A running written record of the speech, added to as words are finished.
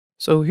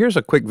So here's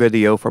a quick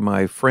video for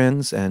my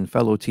friends and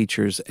fellow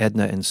teachers,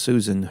 Edna and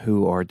Susan,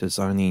 who are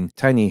designing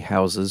tiny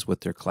houses with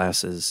their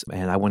classes,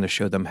 and I want to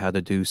show them how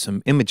to do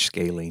some image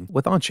scaling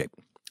with OnShape.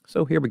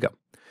 So here we go.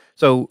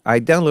 So I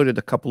downloaded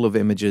a couple of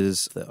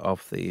images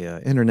off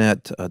the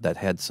internet that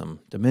had some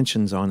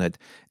dimensions on it,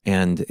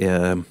 and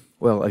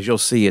well, as you'll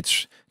see,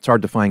 it's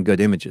hard to find good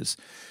images.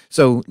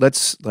 So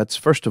let's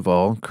first of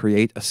all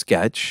create a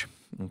sketch.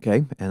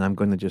 Okay, and I'm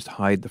going to just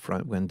hide the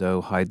front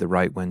window, hide the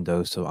right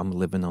window, so I'm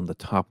living on the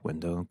top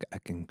window. I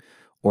can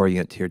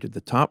orient here to the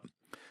top.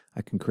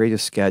 I can create a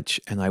sketch,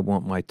 and I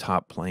want my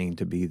top plane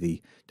to be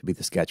the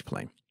sketch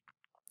plane.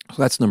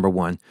 So that's number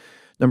one.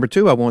 Number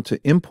two, I want to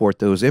import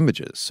those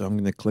images. So I'm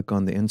going to click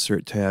on the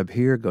Insert tab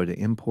here, go to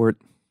Import.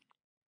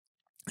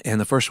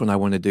 And the first one I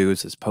want to do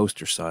is this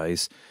poster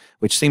size,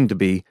 which seemed to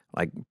be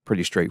like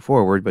pretty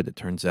straightforward, but it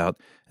turns out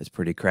it's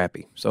pretty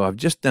crappy. So I've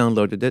just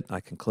downloaded it.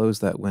 I can close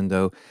that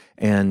window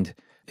and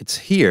it's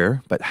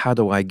here, but how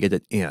do I get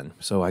it in?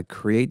 So I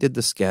created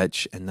the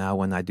sketch, and now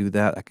when I do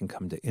that, I can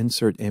come to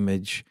Insert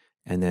Image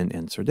and then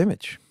Insert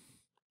Image.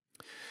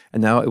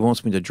 And now it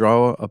wants me to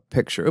draw a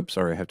picture. Oops,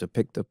 sorry, I have to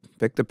pick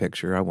the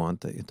picture I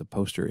want, the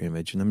poster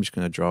image, and I'm just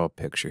going to draw a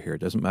picture here.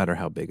 It doesn't matter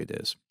how big it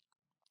is.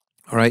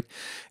 All right,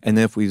 and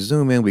then if we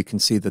zoom in, we can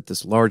see that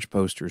this large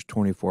poster is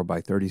 24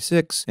 by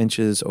 36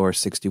 inches or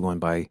 61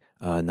 by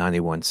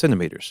 91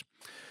 centimeters.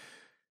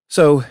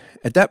 So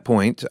at that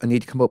point, I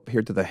need to come up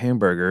here to the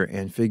hamburger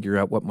and figure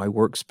out what my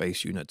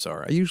workspace units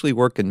are. I usually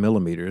work in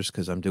millimeters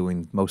because I'm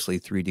doing mostly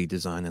 3D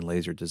design and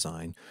laser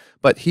design.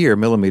 But here,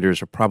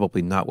 millimeters are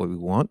probably not what we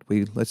want.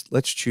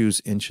 Let's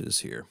choose inches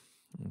here.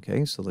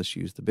 Okay, so let's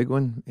use the big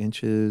one,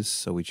 inches.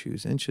 So we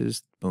choose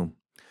inches. Boom.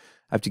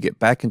 I have to get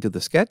back into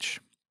the sketch.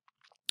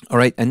 All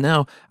right, and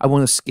now I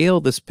want to scale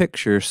this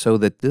picture so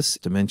that this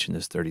dimension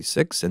is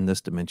 36 and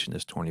this dimension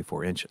is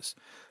 24 inches.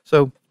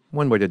 So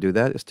one way to do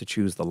that is to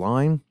choose the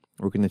line.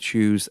 We're going to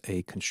choose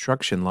a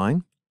construction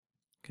line,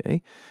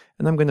 okay?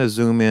 And I'm going to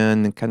zoom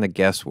in and kind of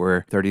guess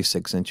where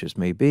 36 inches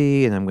may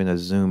be, and I'm going to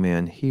zoom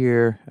in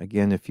here.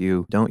 Again, if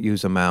you don't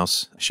use a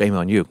mouse, shame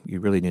on you.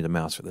 You really need a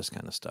mouse for this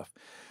kind of stuff.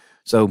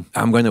 So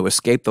I'm going to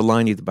escape the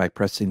line either by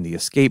pressing the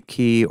Escape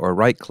key or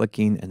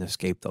right-clicking and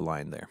escape the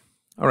line there.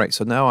 All right,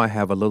 so now I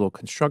have a little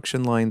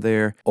construction line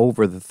there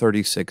over the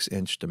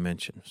 36-inch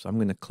dimension. So I'm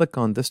going to click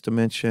on this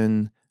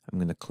dimension. I'm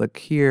going to click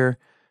here,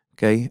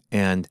 okay?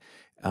 And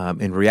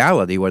in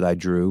reality, what I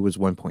drew was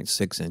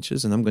 1.6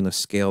 inches, and I'm going to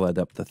scale that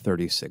up to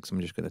 36.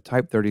 I'm just going to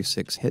type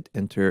 36, hit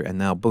Enter, and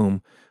now,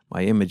 boom,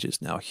 my image is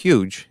now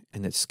huge,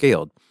 and it's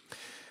scaled.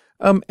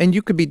 And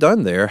you could be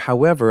done there.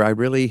 However, I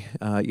really,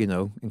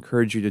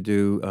 encourage you to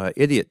do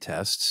idiot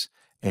tests,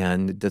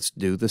 and let's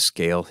do the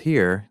scale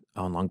here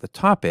along the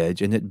top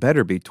edge, and it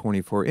better be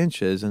 24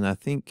 inches, and I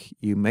think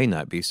you may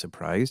not be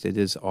surprised. It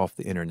is off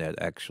the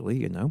internet,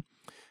 actually,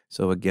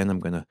 So again, I'm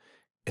going to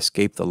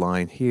escape the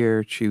line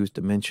here, choose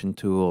Dimension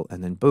tool,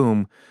 and then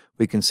boom,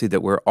 we can see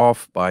that we're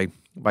off by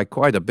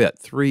quite a bit,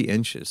 3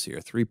 inches here,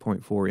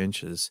 3.4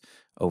 inches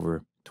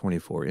over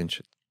 24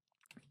 inches.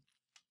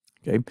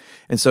 Okay,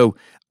 and so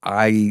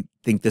I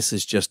think this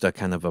is just a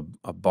kind of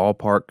a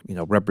ballpark,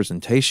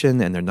 representation,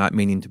 and they're not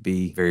meaning to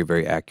be very,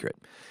 very accurate.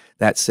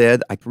 That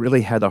said, I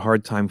really had a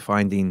hard time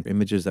finding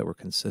images that were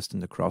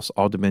consistent across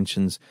all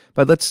dimensions.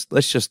 But let's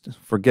just,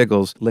 for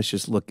giggles, let's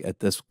just look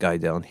at this guy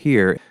down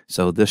here.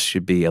 So this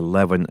should be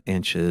 11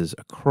 inches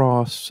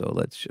across. So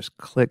let's just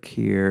click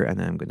here,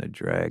 and I'm going to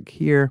drag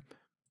here,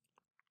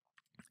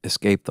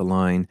 escape the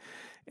line,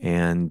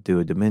 and do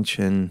a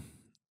dimension.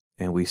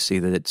 And we see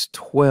that it's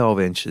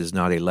 12 inches,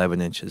 not 11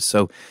 inches.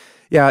 So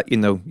yeah,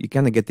 you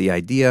kind of get the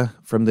idea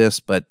from this,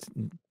 but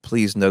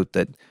please note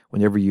that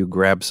whenever you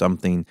grab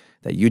something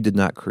that you did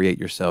not create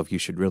yourself, you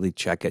should really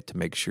check it to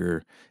make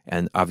sure.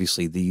 And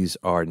obviously, these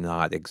are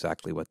not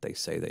exactly what they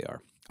say they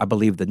are. I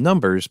believe the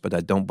numbers, but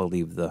I don't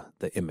believe the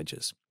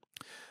images.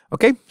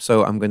 Okay,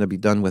 so I'm going to be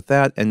done with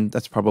that, and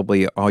that's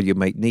probably all you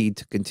might need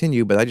to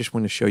continue, but I just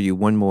want to show you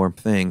one more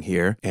thing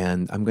here,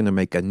 and I'm going to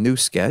make a new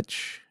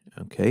sketch.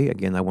 Okay,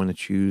 again, I want to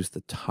choose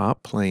the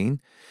top plane,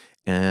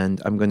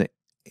 and I'm going to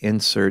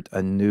insert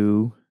a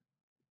new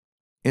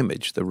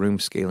image, the room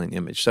scaling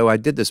image. So I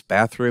did this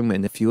bathroom,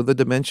 and a few of the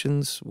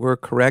dimensions were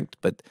correct,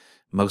 but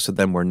most of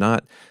them were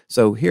not.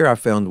 So here I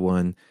found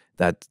one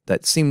that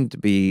seemed to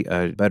be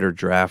a better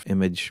draft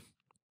image.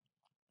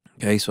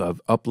 Okay, so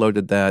I've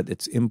uploaded that,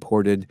 it's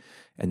imported,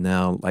 and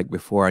now, like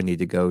before, I need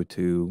to go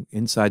to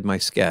inside my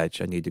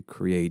sketch. I need to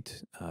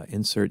create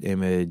insert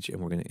image,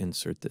 and we're going to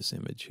insert this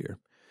image here.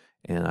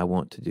 And I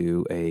want to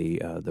do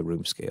the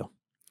room scale.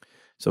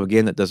 So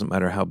again, it doesn't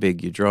matter how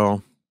big you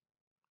draw.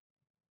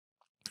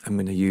 I'm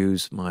going to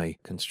use my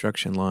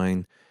construction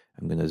line.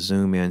 I'm going to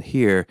zoom in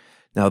here.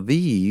 Now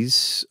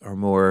these are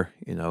more,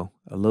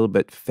 a little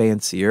bit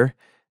fancier.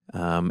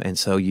 And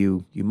so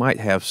you might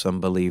have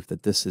some belief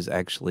that this is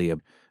actually a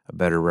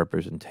better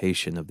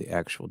representation of the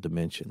actual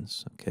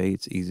dimensions. Okay,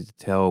 it's easy to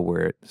tell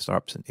where it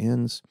starts and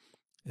ends.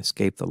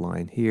 Escape the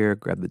line here,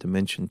 grab the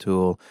dimension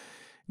tool.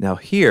 Now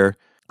here,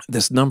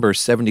 This number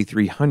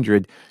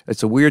 7,300,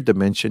 it's a weird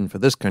dimension for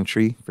this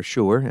country for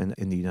sure, and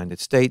in the United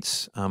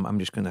States. I'm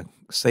just going to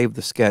save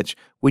the sketch.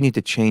 We need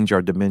to change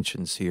our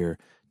dimensions here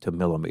to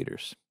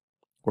millimeters.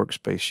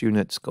 Workspace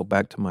units, go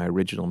back to my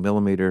original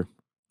millimeter.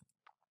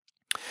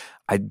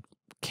 I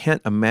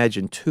can't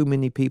imagine too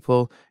many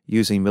people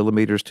using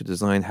millimeters to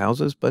design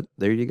houses, but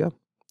there you go.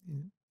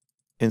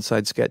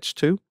 Inside sketch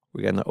 2,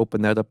 we're going to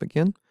open that up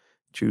again,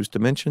 choose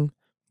dimension,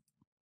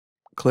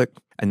 click,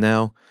 and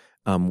now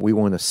we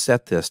want to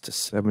set this to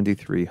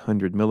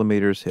 7,300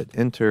 millimeters, hit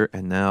enter,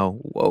 and now,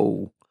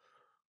 whoa,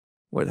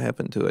 what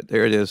happened to it?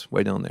 There it is,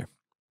 way down there.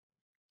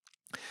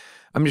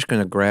 I'm just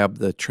going to grab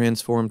the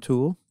transform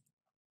tool,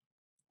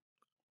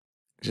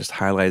 just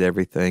highlight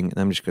everything, and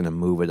I'm just going to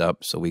move it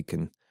up so we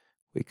can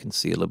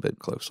see a little bit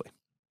closely.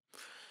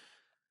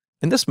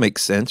 And this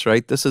makes sense,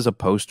 right? This is a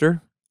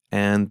poster,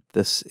 and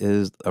this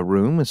is a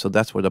room, and so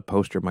that's what a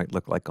poster might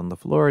look like on the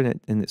floor, and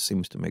it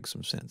seems to make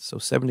some sense. So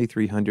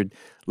 7,300.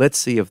 Let's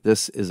see if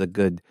this is a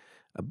good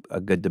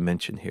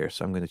dimension here.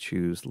 So I'm going to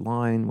choose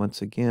line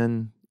once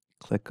again,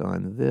 click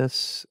on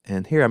this,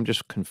 and here I'm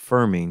just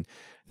confirming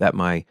that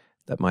my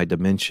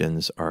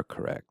dimensions are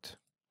correct.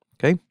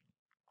 Okay,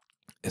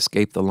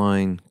 escape the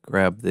line,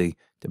 grab the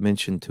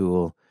dimension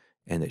tool,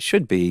 and it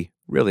should be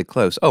really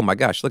close. Oh my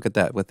gosh, look at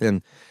that!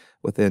 Within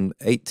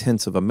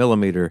 0.8 of a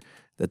millimeter,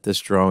 that this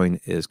drawing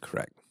is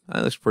correct.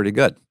 That looks pretty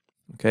good.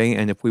 Okay,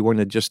 and if we want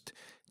to just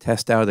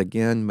test out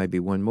again, maybe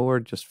one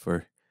more, just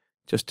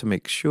to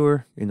make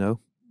sure, you know,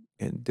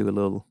 and do a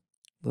little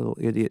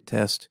idiot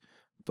test.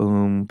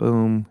 Boom,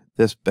 boom.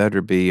 This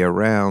better be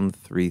around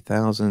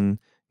 3,000.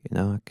 You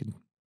know, I can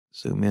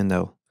zoom in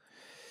though.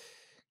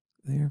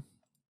 There.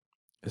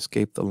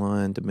 Escape the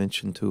line,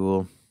 dimension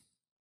tool.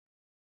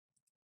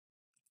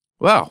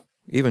 Wow,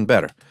 even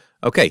better.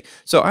 Okay,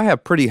 so I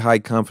have pretty high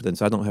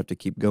confidence. I don't have to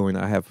keep going.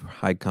 I have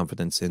high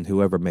confidence in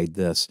whoever made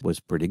this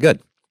was pretty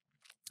good.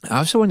 I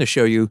also want to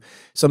show you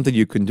something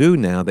you can do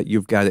now that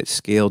you've got it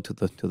scaled to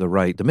the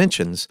right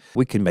dimensions.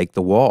 We can make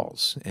the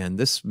walls, and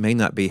this may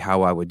not be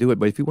how I would do it,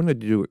 but if you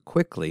wanted to do it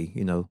quickly,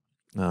 you know,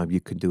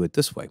 you could do it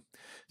this way.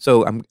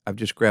 So I've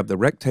just grabbed the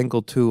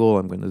rectangle tool.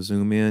 I'm going to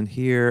zoom in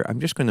here. I'm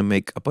just going to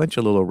make a bunch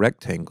of little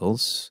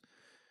rectangles.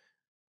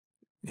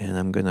 And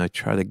I'm going to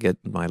try to get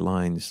my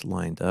lines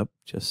lined up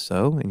just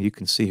so. And you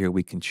can see here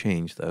we can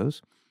change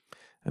those.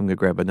 I'm going to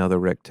grab another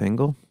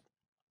rectangle,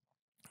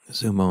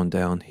 zoom on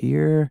down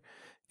here,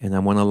 and I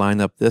want to line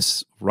up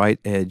this right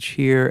edge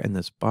here and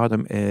this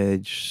bottom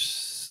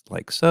edge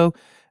like so.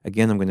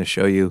 Again, I'm going to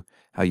show you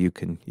how you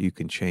can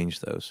change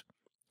those.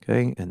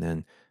 Okay, and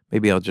then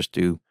maybe I'll just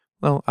do,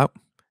 well,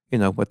 you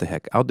know, what the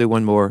heck. I'll do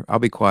one more. I'll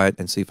be quiet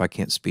and see if I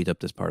can't speed up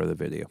this part of the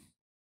video.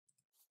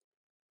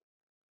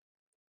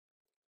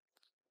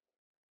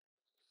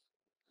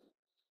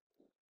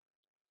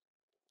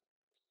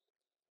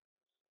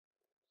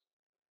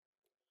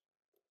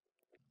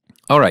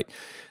 All right,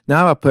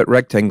 now I put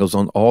rectangles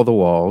on all the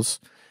walls,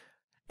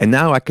 and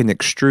now I can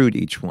extrude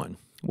each one.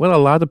 What a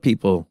lot of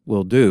people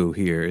will do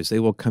here is they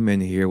will come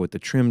in here with the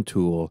trim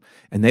tool,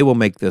 and they will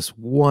make this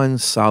one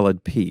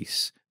solid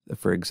piece.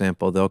 For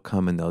example, they'll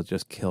come and they'll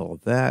just kill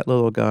that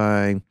little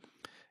guy,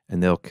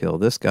 and they'll kill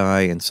this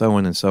guy, and so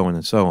on and so on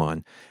and so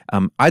on.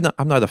 I'm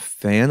not a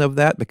fan of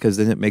that because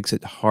then it makes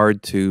it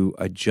hard to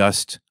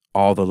adjust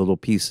all the little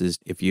pieces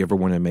if you ever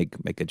want to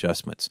make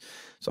adjustments.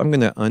 So I'm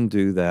going to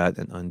undo that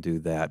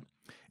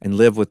and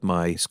live with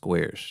my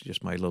squares,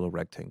 just my little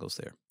rectangles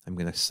there. I'm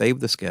going to save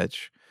the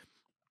sketch,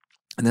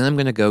 and then I'm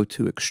going to go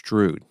to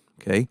extrude,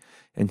 okay?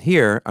 And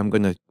here I'm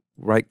going to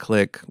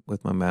right-click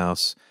with my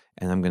mouse,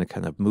 and I'm going to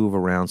kind of move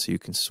around so you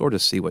can sort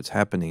of see what's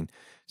happening.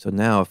 So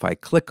now if I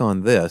click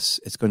on this,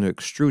 it's going to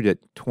extrude it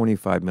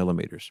 25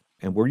 millimeters.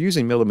 And we're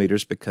using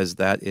millimeters because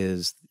that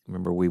is,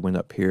 remember we went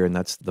up here, and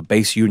that's the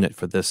base unit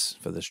for this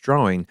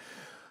drawing.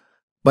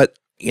 But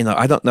you know,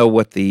 I don't know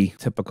what the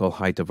typical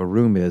height of a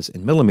room is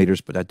in millimeters,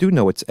 but I do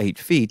know it's 8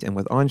 feet. And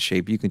with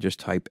OnShape, you can just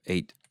type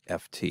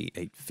 8ft,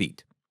 8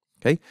 feet.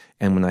 Okay.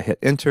 And when I hit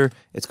enter,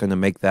 it's going to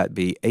make that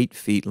be 8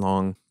 feet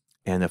long.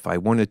 And if I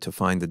wanted to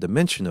find the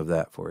dimension of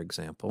that, for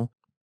example,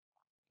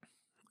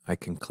 I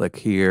can click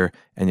here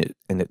and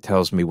it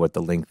tells me what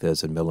the length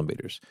is in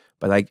millimeters.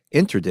 But I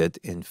entered it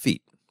in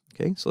feet.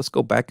 Okay, so let's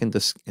go back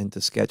into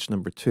sketch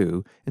number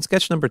 2. And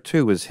sketch number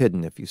 2 is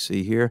hidden, if you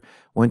see here.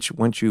 Once you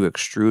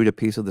extrude a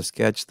piece of the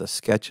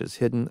sketch is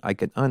hidden. I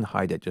can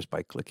unhide it just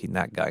by clicking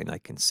that guy, and I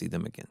can see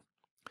them again.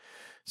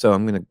 So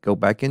I'm going to go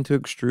back into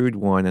extrude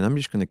 1, and I'm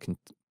just going to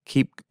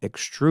keep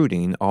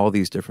extruding all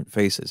these different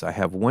faces. I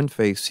have one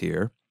face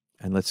here,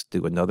 and let's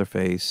do another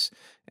face,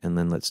 and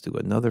then let's do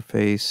another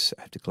face.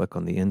 I have to click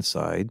on the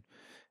inside,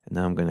 and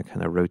now I'm going to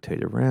kind of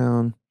rotate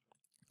around,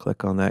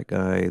 click on that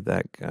guy,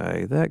 that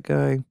guy, that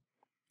guy.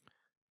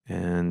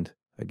 And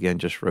again,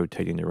 just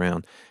rotating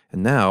around.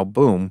 And now,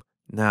 boom,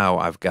 now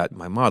I've got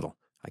my model.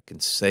 I can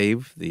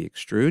save the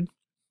extrude,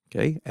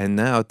 okay? And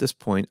now at this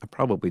point, I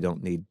probably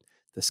don't need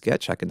the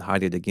sketch. I can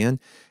hide it again.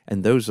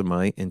 And those are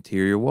my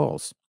interior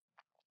walls.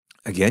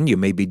 Again, you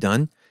may be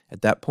done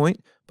at that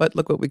point, but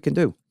look what we can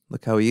do.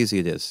 Look how easy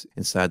it is.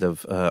 Inside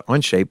of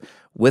OnShape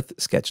with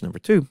sketch number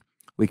 2,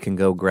 we can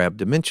go grab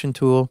dimension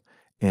tool,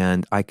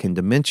 and I can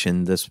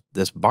dimension this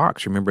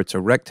box. Remember, it's a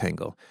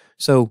rectangle.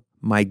 So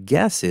my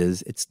guess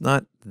is it's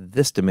not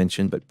this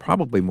dimension, but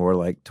probably more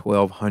like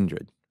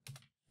 1200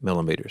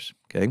 millimeters,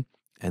 okay?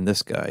 And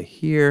this guy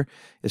here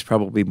is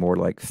probably more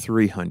like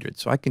 300.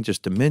 So I can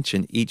just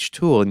dimension each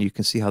tool, and you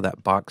can see how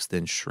that box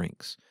then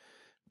shrinks,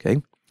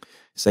 okay?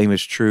 Same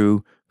is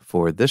true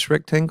for this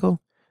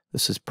rectangle.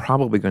 This is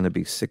probably going to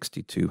be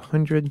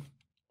 6200.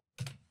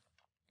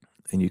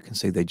 And you can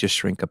see they just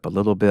shrink up a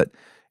little bit.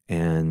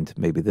 And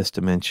maybe this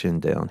dimension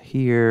down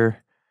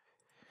here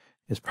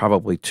is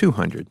probably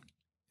 200.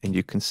 And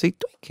you can see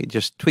it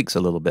just tweaks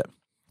a little bit.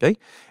 Okay,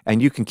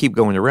 and you can keep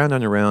going around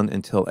and around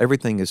until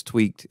everything is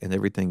tweaked and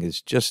everything is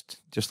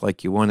just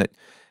like you want it,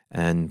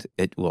 and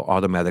it will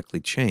automatically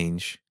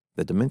change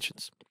the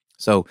dimensions.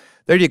 So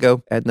there you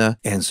go, Edna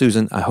and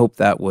Susan. I hope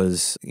that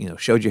was,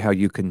 showed you how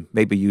you can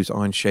maybe use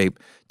OnShape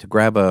to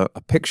grab a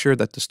picture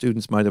that the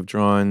students might have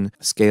drawn,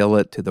 scale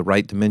it to the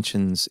right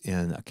dimensions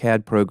in a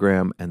CAD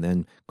program, and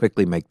then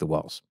quickly make the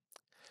walls.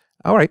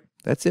 All right,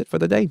 that's it for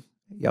the day.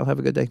 Y'all have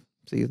a good day.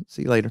 See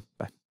you later.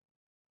 Bye.